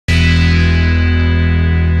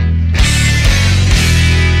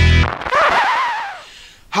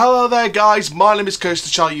Hello there guys, my name is Coaster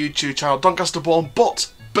Channel YouTube channel, Doncaster born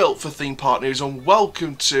but built for Theme Park News, and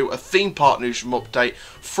welcome to a Theme Park Newsroom update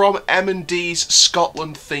from M&Ds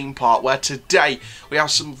Scotland Theme Park, where today we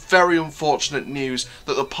have some very unfortunate news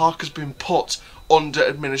that the park has been put under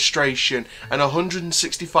administration and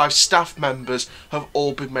 165 staff members have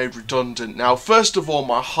all been made redundant. Now, first of all,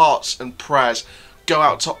 my hearts and prayers go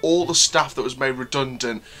out to all the staff that was made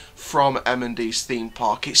redundant from M&D's theme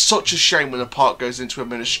park. It's such a shame when a park goes into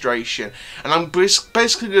administration, and I'm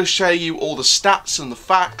basically going to share you all the stats and the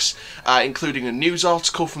facts, including a news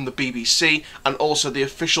article from the BBC and also the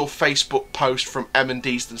official Facebook post from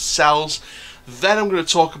M&D's themselves. Then I'm going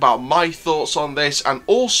to talk about my thoughts on this and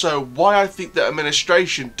also why I think that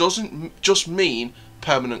administration doesn't just mean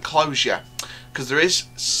permanent closure, because there is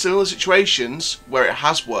similar situations where it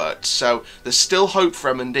has worked, so there's still hope for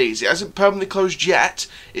M&Ds. It hasn't permanently closed yet,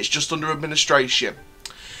 it's just under administration.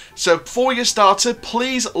 So before we get started,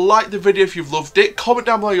 please like the video if you've loved it, comment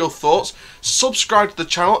down below your thoughts, subscribe to the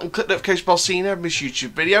channel and click the notification bell so you never miss a YouTube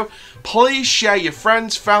video. Please share your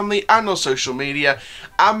friends, family and on social media,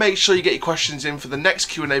 and make sure you get your questions in for the next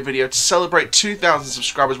Q&A video to celebrate 2,000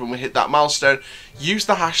 subscribers when we hit that milestone. Use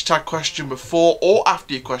the hashtag question before or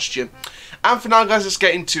after your question. And for now guys, let's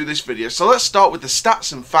get into this video. So let's start with the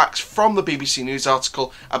stats and facts from the BBC News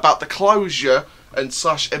article about the closure and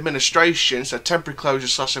slash administration, so temporary closure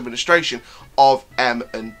slash administration of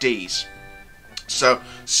M&Ds. So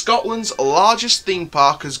Scotland's largest theme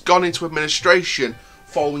park has gone into administration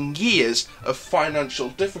following years of financial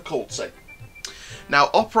difficulty. Now,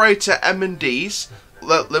 operator M&Ds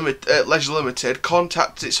Leisure Limited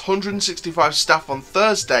contacted its 165 staff on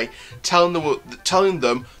Thursday, telling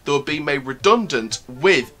them they were being made redundant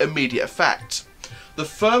with immediate effect. The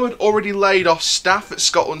firm had already laid off staff at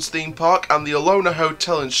Scotland's theme park and the Alona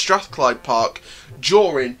Hotel in Strathclyde Park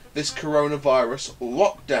during this coronavirus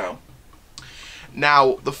lockdown.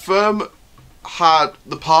 Now, the firm had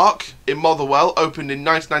the park in Motherwell opened in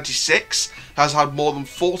 1996, has had more than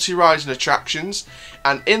 40 rides and attractions,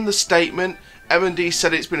 and in the statement, M&D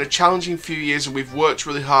said it's been a challenging few years and we've worked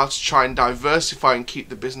really hard to try and diversify and keep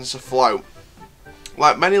the business afloat.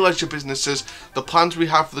 Like many leisure businesses, the plans we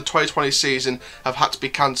have for the 2020 season have had to be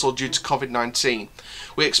cancelled due to COVID-19.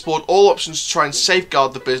 We explored all options to try and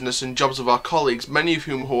safeguard the business and jobs of our colleagues, many of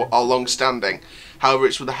whom are long-standing. However,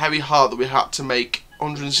 it's with a heavy heart that we had to make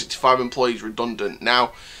 165 employees redundant.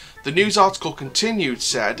 Now, the news article continued,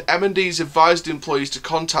 said, M&Ds advised employees to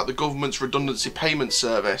contact the government's redundancy payment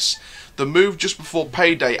service. The move just before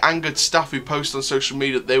payday angered staff who posted on social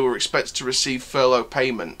media that they were expected to receive furlough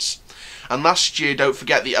payments. And last year, don't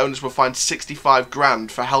forget, the owners were fined 65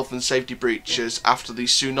 grand for health and safety breaches after the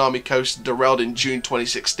tsunami coaster derailed in June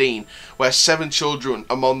 2016, where 7 children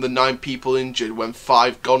among the 9 people injured when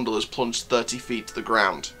 5 gondolas plunged 30 feet to the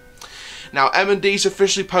ground. Now, M&D's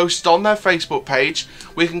officially posted on their Facebook page,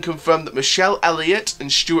 we can confirm that Michelle Elliott and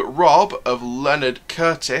Stuart Robb of Leonard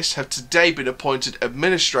Curtis have today been appointed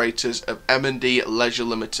administrators of M&D Leisure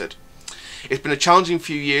Limited. It's been a challenging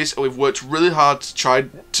few years and we've worked really hard to try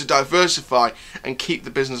to diversify and keep the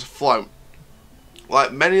business afloat.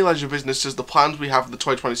 Like many leisure businesses, the plans we have for the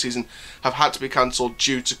 2020 season have had to be cancelled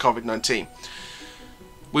due to COVID-19.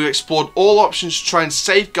 We've explored all options to try and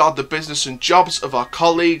safeguard the business and jobs of our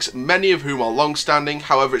colleagues, many of whom are long-standing.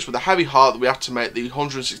 However, it's with a heavy heart that we have to make the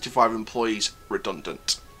 165 employees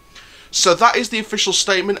redundant. So that is the official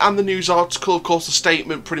statement and the news article. Of course, the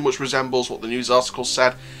statement pretty much resembles what the news article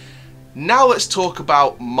said. Now let's talk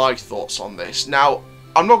about my thoughts on this. Now,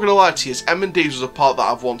 I'm not going to lie to you, M&D's was a park that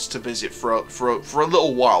I've wanted to visit for a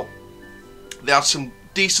little while. They have some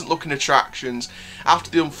decent looking attractions.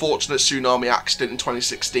 After the unfortunate tsunami accident in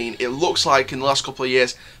 2016, it looks like in the last couple of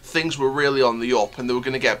years things were really on the up and they were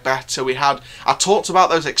going to get better. I talked about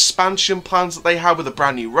those expansion plans that they had with a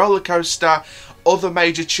brand new roller coaster, other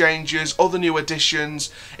major changes, other new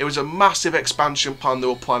additions. It was a massive expansion plan they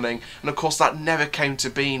were planning, and of course that never came to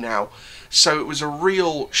be now. So it was a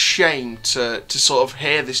real shame to sort of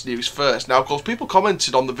hear this news first. Now, of course, people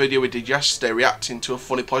commented on the video we did yesterday reacting to a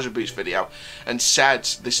Funny Pleasure Beach video and said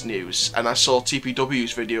this news, and I saw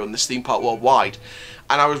TPW's video on this theme park worldwide,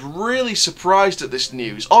 and I was really surprised at this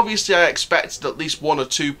news. Obviously, I expected at least 1 or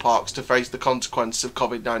 2 parks to face the consequences of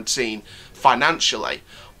COVID-19 financially,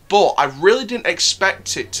 but I really didn't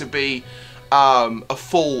expect it to be a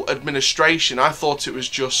full administration. I thought it was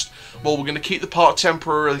just, well, we're going to keep the park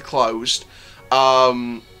temporarily closed.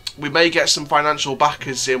 We may get some financial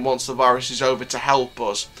backers in once the virus is over to help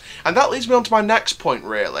us. And that leads me on to my next point,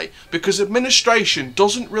 really, because administration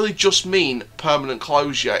doesn't really just mean permanent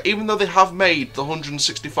closure, even though they have made the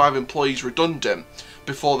 165 employees redundant.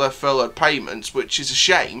 before their furloughed payments, which is a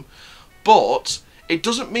shame. But it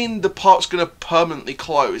doesn't mean the park's going to permanently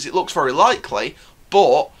close. It looks very likely,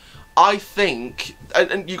 but I think,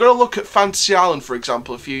 and you've got to look at Fantasy Island, for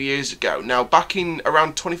example, a few years ago. Now, back in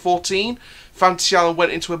around 2014, Fantasy Island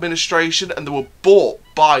went into administration and they were bought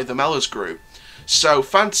by the Mellors Group. So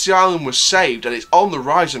Fantasy Island was saved, and it's on the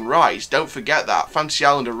rise and rise. Don't forget that. Fantasy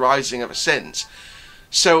Island are rising ever since.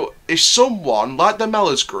 So if someone like the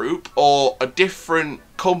Mellors Group or a different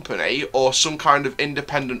company or some kind of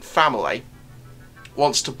independent family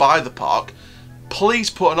wants to buy the park, please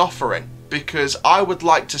put an offer in, because I would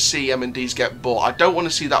like to see M&Ds get bought. I don't want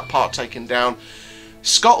to see that park taken down.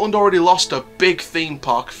 Scotland already lost a big theme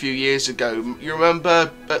park a few years ago. You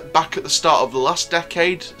remember back at the start of the last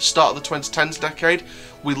decade, start of the 2010s decade,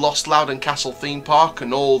 we lost Loudon Castle Theme Park,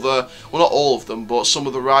 and all the, well, not all of them, but some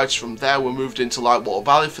of the rides from there were moved into Lightwater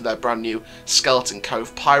Valley for their brand new Skeleton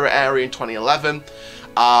Cove Pirate area in 2011.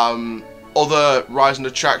 Other rides and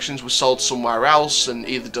attractions were sold somewhere else and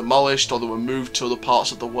either demolished or they were moved to other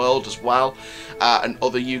parts of the world as well, and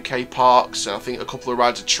other UK parks, and I think a couple of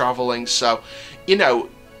rides are travelling. So, you know,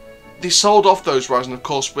 they sold off those rides, and of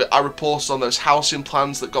course I reported on those housing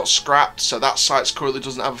plans that got scrapped, so that site currently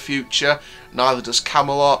doesn't have a future. Neither does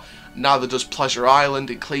Camelot, neither does Pleasure Island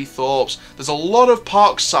in Cleethorpes. There's a lot of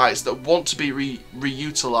park sites that want to be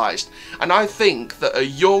reutilised, and I think that a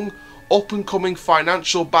young, up-and-coming,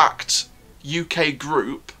 financial-backed UK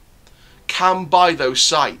group can buy those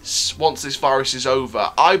sites once this virus is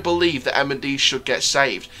over. I believe that M&Ds should get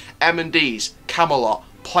saved. M&Ds, Camelot,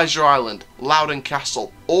 Pleasure Island, Loudon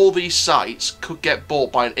Castle, all these sites could get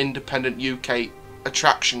bought by an independent UK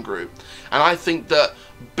attraction group. And I think that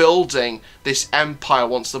building this empire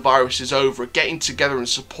once the virus is over, getting together and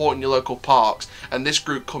supporting your local parks, and this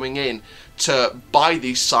group coming in to buy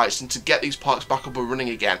these sites and to get these parks back up and running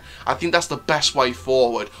again, I think that's the best way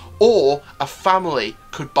forward. Or a family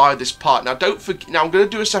could buy this park. Now, don't forget. Now, I'm going to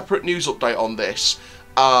do a separate news update on this,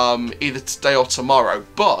 either today or tomorrow.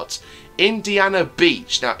 But Indiana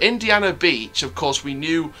Beach. Now, Indiana Beach, of course, we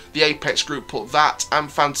knew the Apex Group put that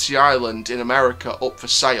and Fantasy Island in America up for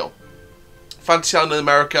sale. Fantasy Island in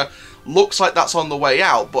America looks like that's on the way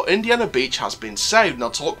out, but Indiana Beach has been saved, and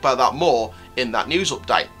I'll talk about that more in that news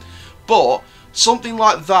update. But something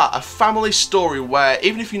like that, a family story where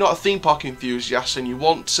even if you're not a theme park enthusiast and you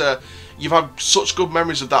want to, you've had such good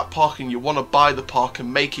memories of that park and you want to buy the park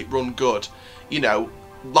and make it run good, you know,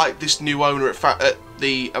 like this new owner at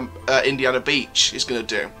the Indiana Beach is going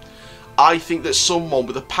to do. I think that someone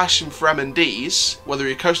with a passion for M&Ds, whether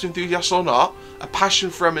you're a coaster enthusiast or not, a passion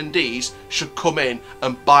for M&Ds should come in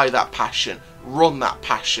and buy that passion, run that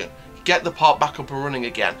passion, get the park back up and running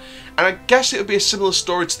again. And I guess it would be a similar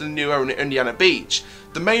story to the new owner at Indiana Beach.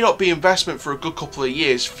 There may not be investment for a good couple of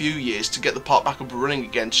years, few years, to get the park back up and running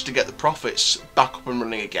again, just to get the profits back up and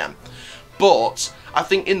running again. But I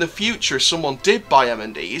think in the future, if someone did buy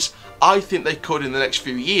M&Ds, I think they could in the next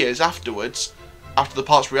few years afterwards, after the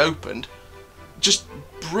park's reopened, just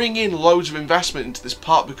bring in loads of investment into this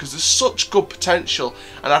park, because there's such good potential,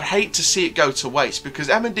 and I'd hate to see it go to waste, because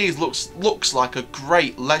M&Ds looks like a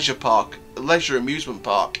great leisure park, leisure amusement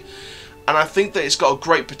park, and I think that it's got a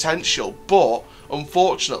great potential, but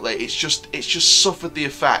unfortunately it's just suffered the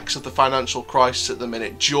effects of the financial crisis at the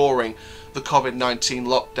minute during the COVID-19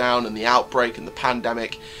 lockdown and the outbreak and the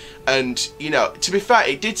pandemic. And, you know, to be fair,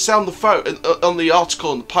 it did say on the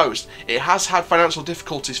article in the Post, it has had financial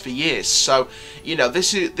difficulties for years. So, you know,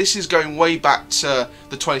 this is going way back to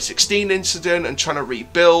the 2016 incident and trying to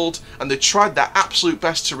rebuild. And they tried their absolute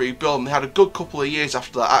best to rebuild, and they had a good couple of years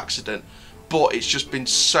after that accident. But it's just been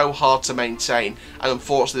so hard to maintain, and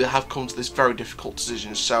unfortunately they have come to this very difficult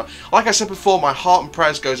decision. So, like I said before, my heart and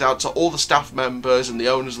prayers goes out to all the staff members and the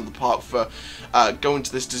owners of the park for going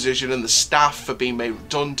to this decision, and the staff for being made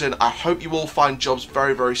redundant. I hope you all find jobs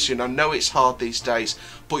very, very soon. I know it's hard these days,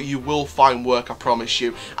 but you will find work, I promise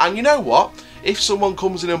you. And you know what? If someone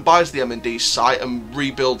comes in and buys the M&Ds site and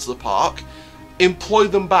rebuilds the park, employ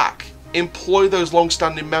them back. Employ those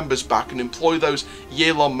long-standing members back, and employ those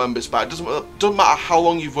year-long members back. Doesn't matter how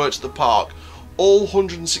long you've worked at the park. All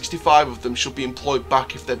 165 of them should be employed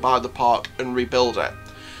back if they buy the park and rebuild it.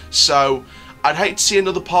 So I'd hate to see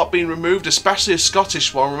another park being removed, especially a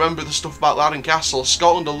Scottish one. Remember the stuff about Loudon Castle.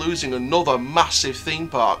 Scotland are losing another massive theme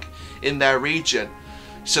park in their region.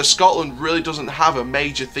 So Scotland really doesn't have a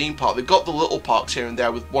major theme park. They've got the little parks here and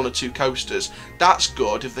there with 1 or 2 coasters. That's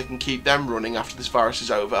good if they can keep them running after this virus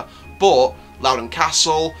is over. But Loudon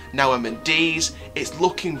Castle, now M&Ds, it's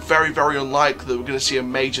looking very, very unlikely that we're going to see a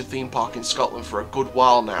major theme park in Scotland for a good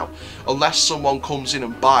while now, unless someone comes in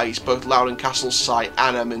and buys both Loudon Castle's site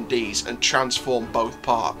and M&Ds and transform both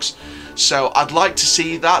parks. So I'd like to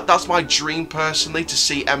see that. That's my dream personally, to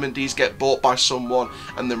see M&Ds get bought by someone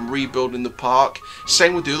and then rebuilding the park.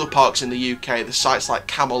 Same with the other parks in the UK, the sites like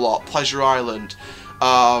Camelot, Pleasure Island,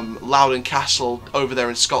 Loudon Castle over there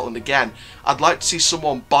in Scotland again. I'd like to see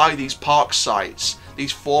someone buy these park sites,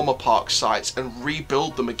 these former park sites, and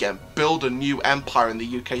rebuild them again, build a new empire in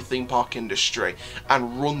the UK theme park industry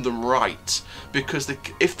and run them right. Because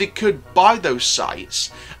if they could buy those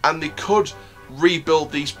sites and they could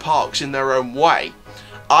rebuild these parks in their own way,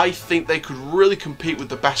 I think they could really compete with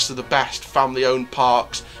the best of the best family-owned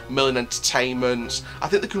parks, Million Entertainments. I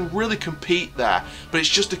think they can really compete there, but it's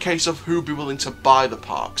just a case of who'd be willing to buy the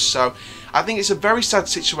parks. So I think it's a very sad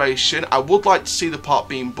situation. I would like to see the park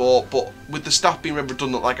being bought, but with the staff being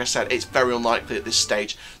redundant, like I said, it's very unlikely at this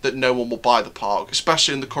stage that no one will buy the park,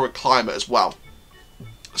 especially in the current climate as well.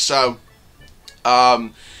 So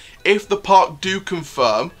if the park do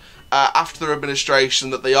confirm after their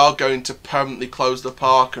administration that they are going to permanently close the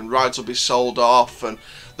park and rides will be sold off and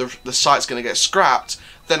the site's going to get scrapped,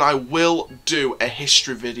 then I will do a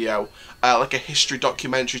history video, like a history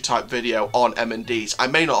documentary type video on M&Ds. I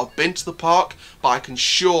may not have been to the park, but I can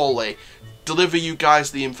surely deliver you guys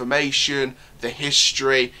the information, the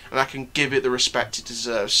history, and I can give it the respect it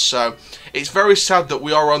deserves. So it's very sad that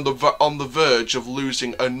we are on the verge of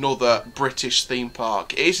losing another British theme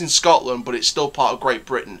park. It is in Scotland, but it's still part of Great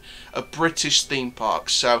Britain, a British theme park.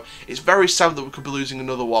 So it's very sad that we could be losing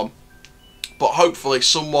another one. But hopefully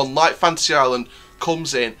someone like Fantasy Island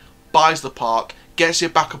comes in, buys the park, gets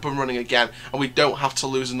it back up and running again, and we don't have to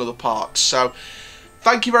lose another park. So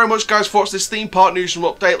thank you very much, guys, for watching this Theme Park Newsroom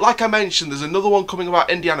update. Like I mentioned, there's another one coming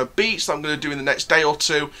about Indiana Beach that I'm going to do in the next day or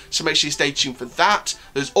two, so make sure you stay tuned for that.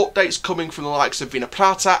 There's updates coming from the likes of Vina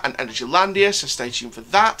Plata and Energylandia, so stay tuned for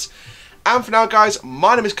that. And for now, guys,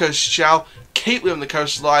 my name is Coast Chow. Keep living the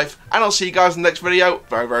coast life, and I'll see you guys in the next video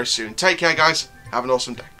very, very soon. Take care, guys. Have an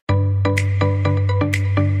awesome day.